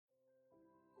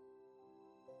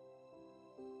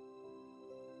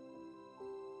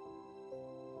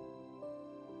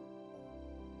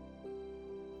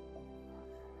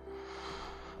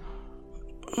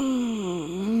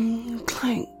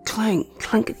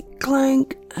clankety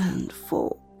clank, and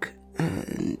fork,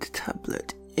 and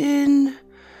tablet in,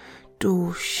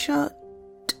 door shut,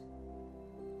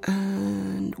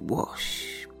 and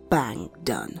wash. Bang,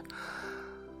 done.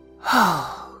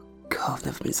 Oh, God, I've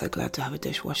never been so glad to have a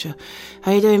dishwasher.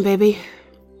 How you doing, baby?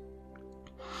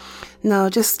 No,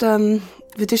 just, the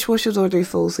dishwasher's already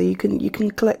full, so you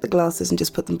can collect the glasses and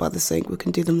just put them by the sink. We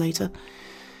can do them later.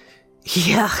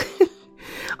 Yeah,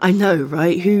 I know,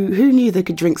 right? Who knew they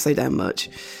could drink so damn much?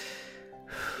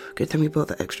 Good thing we bought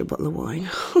that extra bottle of wine.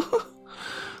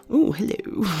 Oh,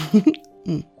 hello.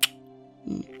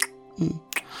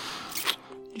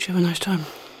 Did you have a nice time?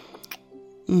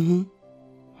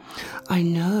 I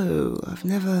know. I've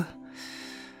never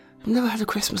had a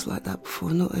Christmas like that before.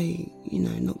 Not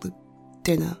the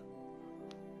dinner.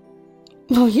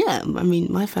 Well, yeah. I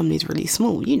mean, my family's really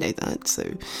small. You know that. So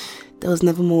there was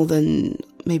never more than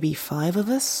maybe 5 of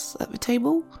us at the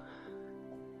table.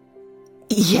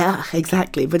 Yeah,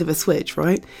 exactly. A bit of a switch,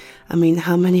 right? I mean,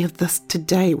 how many of us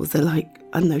today? Was there like,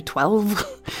 I don't know, 12?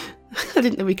 I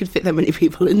didn't know we could fit that many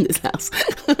people in this house.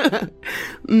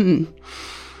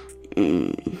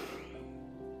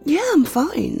 Yeah, I'm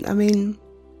fine. I mean,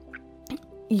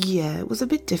 yeah, it was a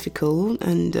bit difficult,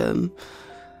 and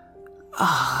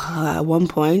at one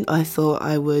point I thought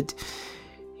I would,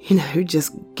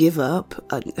 just give up.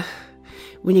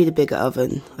 We need a bigger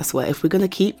oven, I swear. If we're going to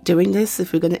keep doing this,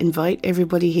 if we're going to invite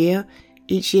everybody here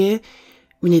each year,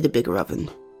 we need a bigger oven.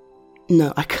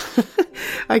 No,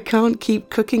 I can't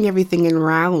keep cooking everything in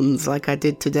rounds like I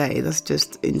did today. That's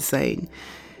just insane.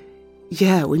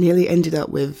 Yeah, we nearly ended up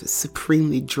with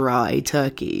supremely dry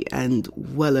turkey and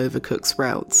well overcooked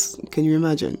sprouts. Can you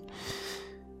imagine?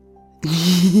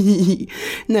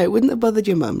 No, it wouldn't have bothered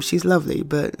your mum. She's lovely,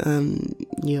 but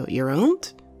your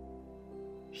aunt?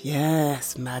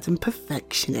 Yes, Madam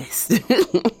Perfectionist.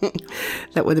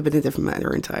 That would have been a different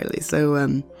matter entirely.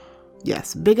 So,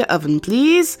 yes, bigger oven,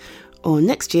 please. Or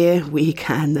next year we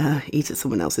can eat at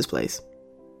someone else's place.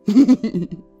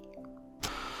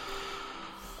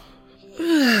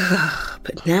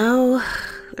 But now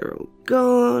they're all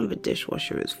gone. The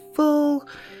dishwasher is full.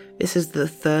 This is the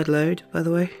 3rd load, by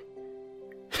the way.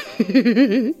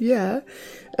 Yeah,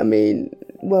 I mean,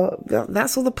 well,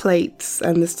 that's all the plates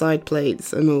and the side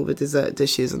plates and all the dessert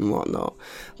dishes and whatnot.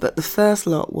 But the first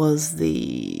lot was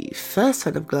the first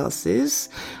set of glasses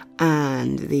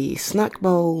and the snack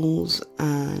bowls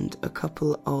and a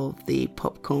couple of the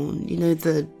popcorn,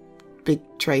 the big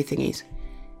tray thingies.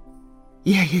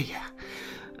 Yeah.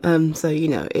 So,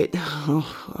 it... Oh,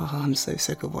 I'm so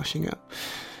sick of washing up.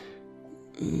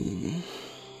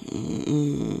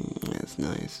 That's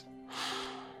nice.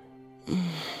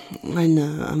 I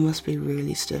know, I must be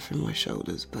really stiff in my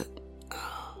shoulders, but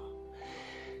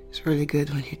it's really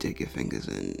good when you dig your fingers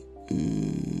in.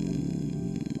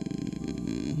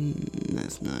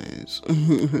 That's nice.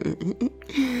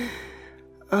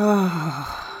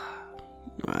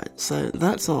 Right, so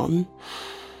that's on.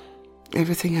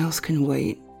 Everything else can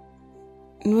wait.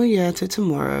 Well, yeah, to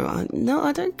tomorrow. No,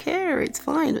 I don't care. It's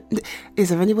fine. Is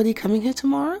there anybody coming here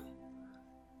tomorrow?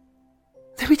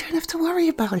 Then we don't have to worry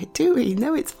about it, do we?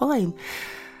 No, it's fine.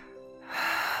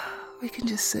 We can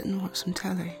just sit and watch some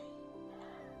telly.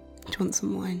 Do you want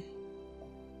some wine?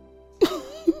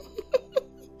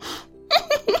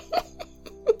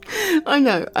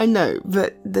 I know,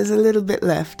 but there's a little bit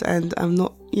left, and I'm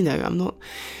not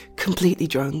completely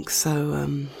drunk, so,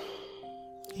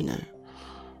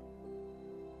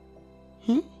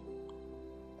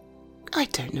 I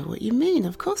don't know what you mean.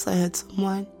 Of course I had some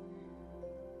wine.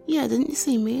 Yeah, didn't you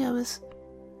see me? I was...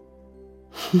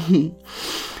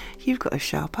 You've got a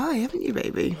sharp eye, haven't you,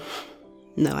 baby?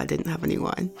 No, I didn't have any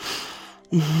wine.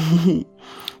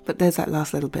 But there's that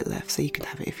last little bit left, so you can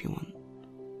have it if you want.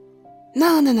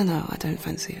 No, I don't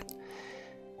fancy it.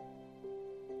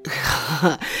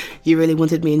 You really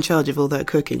wanted me in charge of all that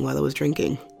cooking while I was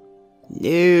drinking?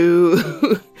 No.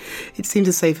 It seemed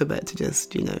a safer bet to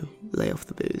just, lay off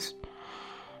the booze.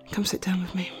 Come sit down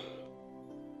with me.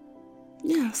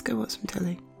 Yeah, let's go watch some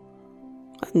telly.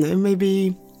 I don't know,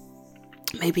 maybe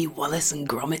Wallace and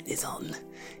Gromit is on.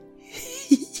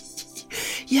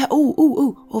 Yeah,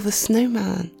 or The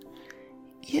Snowman.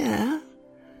 Yeah.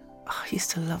 Oh, I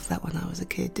used to love that when I was a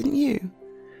kid, didn't you?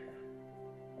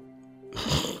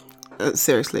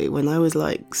 Seriously, when I was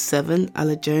like 7,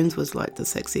 Aled Jones was like the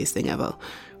sexiest thing ever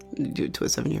to a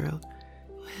 7-year-old.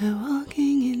 We're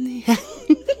walking in the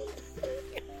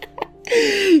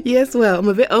Yes, well, I'm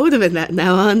a bit older than that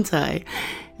now, aren't I?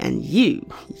 And you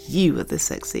are the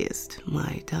sexiest,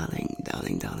 my darling.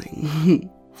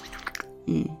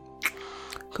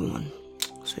 Come on,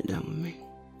 sit down with me.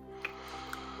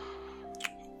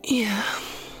 Yeah,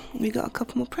 we got a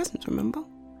couple more presents, remember?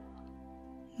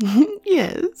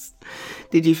 Yes.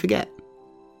 Did you forget?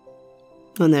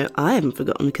 Well, no, I haven't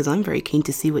forgotten because I'm very keen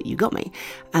to see what you got me.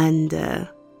 And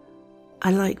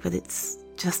I like that it's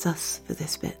just us for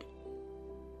this bit.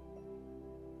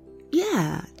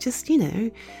 Yeah, just,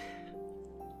 the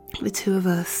two of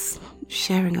us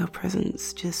sharing our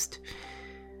presents, just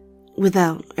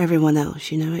without everyone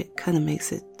else, it kind of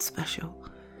makes it special.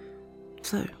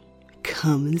 So,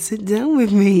 come and sit down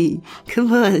with me.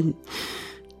 Come on.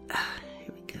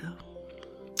 Here we go.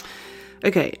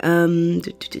 Okay,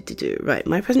 right,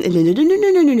 my present.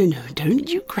 No. Don't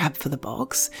you grab for the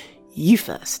box. You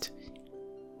first.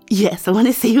 Yes, I want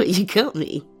to see what you got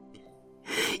me.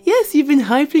 Yes, you've been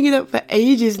hyping it up for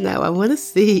ages now. I want to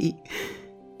see.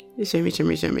 Show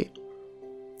me.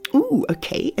 Ooh,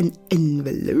 okay, an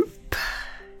envelope.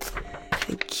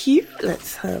 Thank you.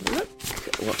 Let's have a look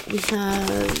at what we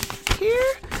have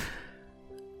here.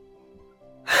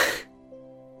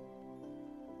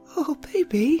 Oh,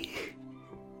 baby.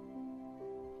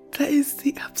 That is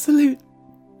the absolute...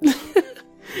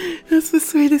 That's the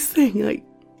sweetest thing, like...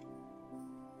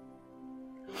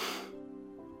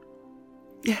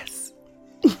 Yes.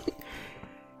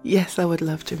 Yes, I would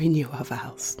love to renew our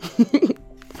vows.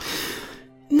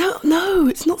 No,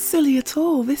 it's not silly at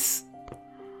all. This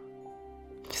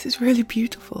is really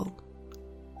beautiful.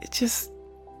 It just,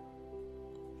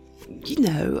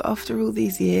 after all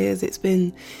these years, it's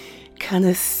been kind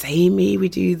of samey. We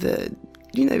do the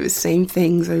same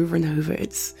things over and over.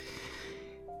 It's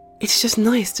just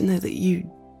nice to know that you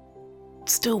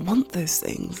still want those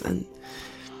things. And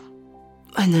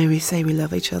I know we say we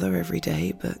love each other every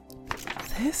day, but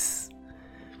this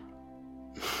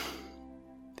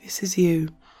is you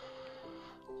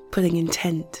putting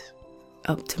intent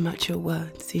up to match your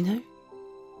words,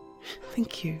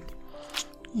 Thank you.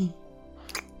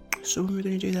 So when are we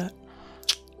going to do that?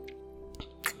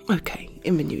 Okay,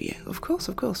 in the new year, of course.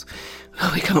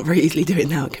 Oh, we can't very easily do it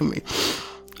now, can we?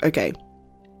 Okay.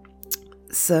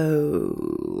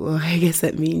 So, I guess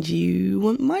that means you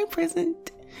want my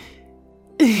present.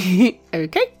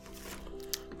 Okay.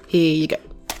 Here you go.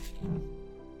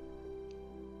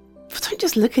 But don't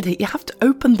just look at it. You have to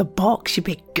open the box, you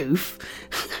big goof.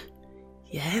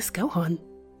 Yes, go on.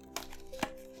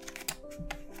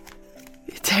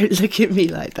 Don't look at me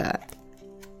like that.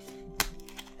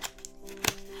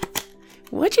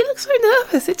 Why'd you look so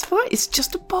nervous? It's fine. It's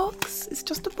just a box.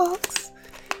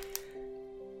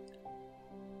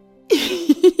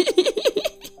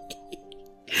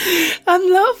 I'm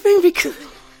laughing because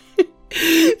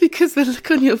the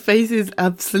look on your face is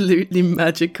absolutely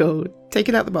magical. Take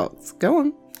it out the box. Go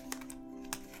on.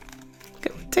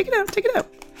 Go, take it out.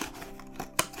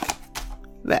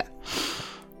 There.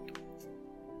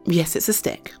 Yes, it's a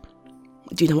stick.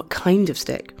 Do you know what kind of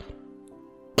stick?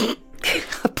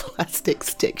 A plastic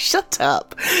stick. Shut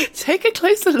up. Take a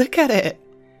closer look at it.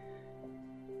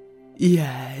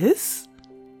 Yes.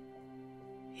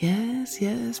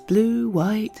 Blue,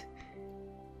 white.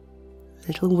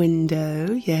 Little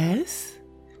window, yes.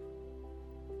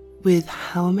 With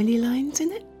how many lines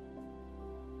in it?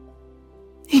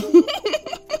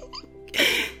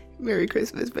 Merry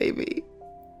Christmas, baby.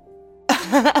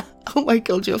 Oh my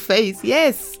God, your face.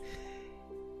 Yes,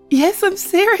 I'm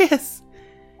serious.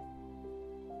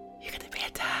 You're gonna be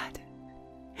a dad.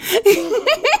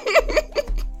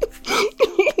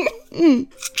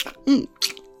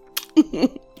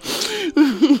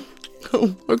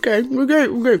 Oh, okay.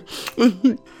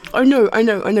 I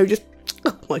know, just,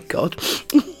 oh my God.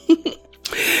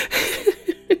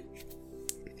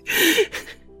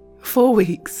 4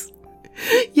 weeks.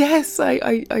 Yes,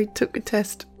 I took a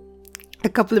test a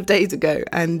couple of days ago,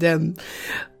 and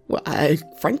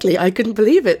frankly, I couldn't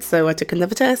believe it, so I took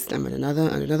another test, and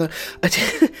another. I'm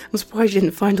surprised you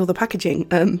didn't find all the packaging.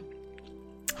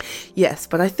 Yes,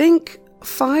 but I think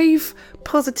 5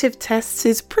 positive tests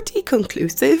is pretty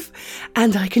conclusive,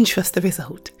 and I can trust the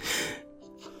result.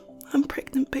 I'm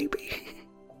pregnant, baby.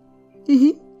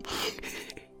 You're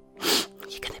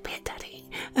gonna be a daddy,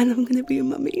 and I'm gonna be a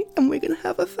mummy, and we're gonna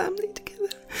have a family together.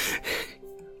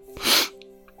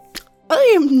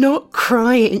 I am not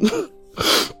crying.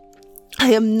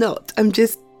 I am not. I'm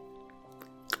just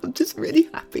really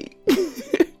happy.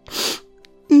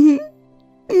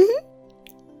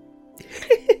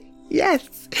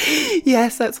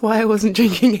 Yes, that's why I wasn't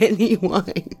drinking any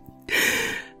wine.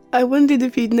 I wondered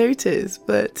if you'd notice,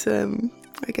 but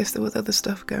I guess there was other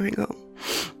stuff going on.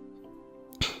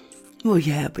 Well,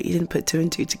 yeah, but you didn't put 2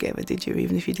 and 2 together, did you?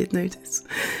 Even if you did notice.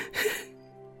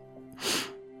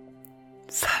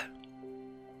 So,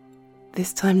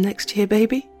 this time next year,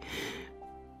 baby,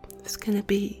 there's going to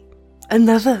be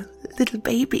another little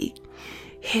baby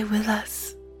here with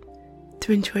us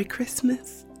to enjoy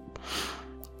Christmas,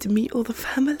 to meet all the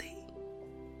family.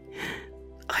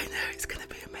 I know it's going to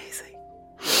be amazing.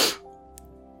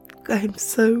 I'm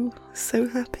so, so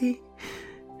happy.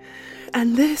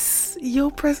 And this,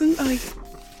 your present,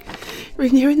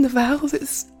 renewing the vows,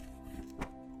 it's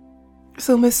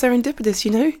almost serendipitous,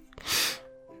 you know?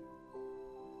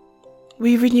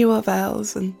 We renew our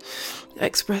vows and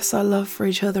express our love for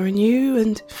each other and you,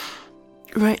 and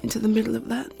right into the middle of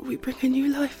that, we bring a new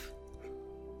life.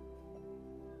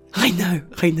 I know.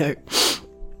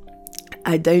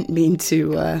 I don't mean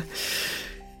to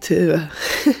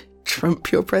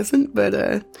trump your present, but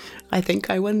I think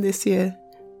I won this year.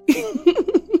 Merry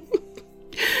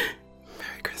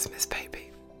Christmas,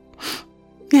 baby.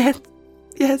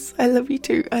 Yes, I love you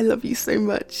too. I love you so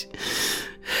much.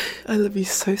 I love you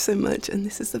so, so much, and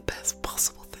this is the best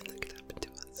possible thing that could happen to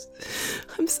us.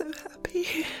 I'm so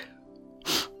happy.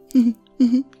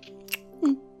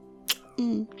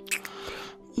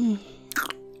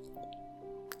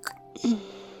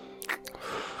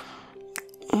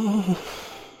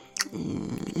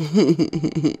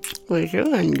 Where's your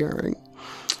hand going?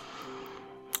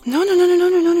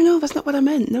 No, that's not what I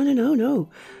meant. No.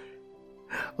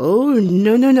 Oh,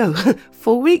 no.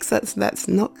 4 weeks, that's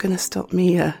not gonna stop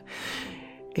me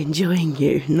enjoying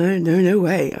you. No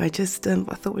way. I just I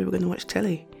thought we were gonna watch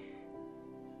telly.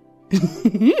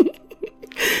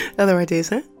 Other ideas,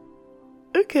 huh?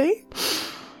 Okay.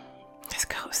 Let's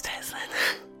go upstairs then.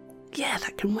 Yeah,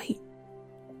 that can wait.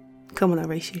 Come on, I'll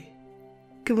race you.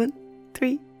 Come on.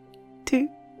 3, 2,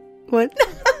 1.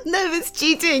 No, that's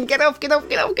cheating. Get off.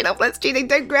 That's cheating.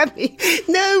 Don't grab me.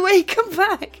 No, wait, come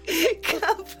back.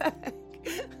 Come back.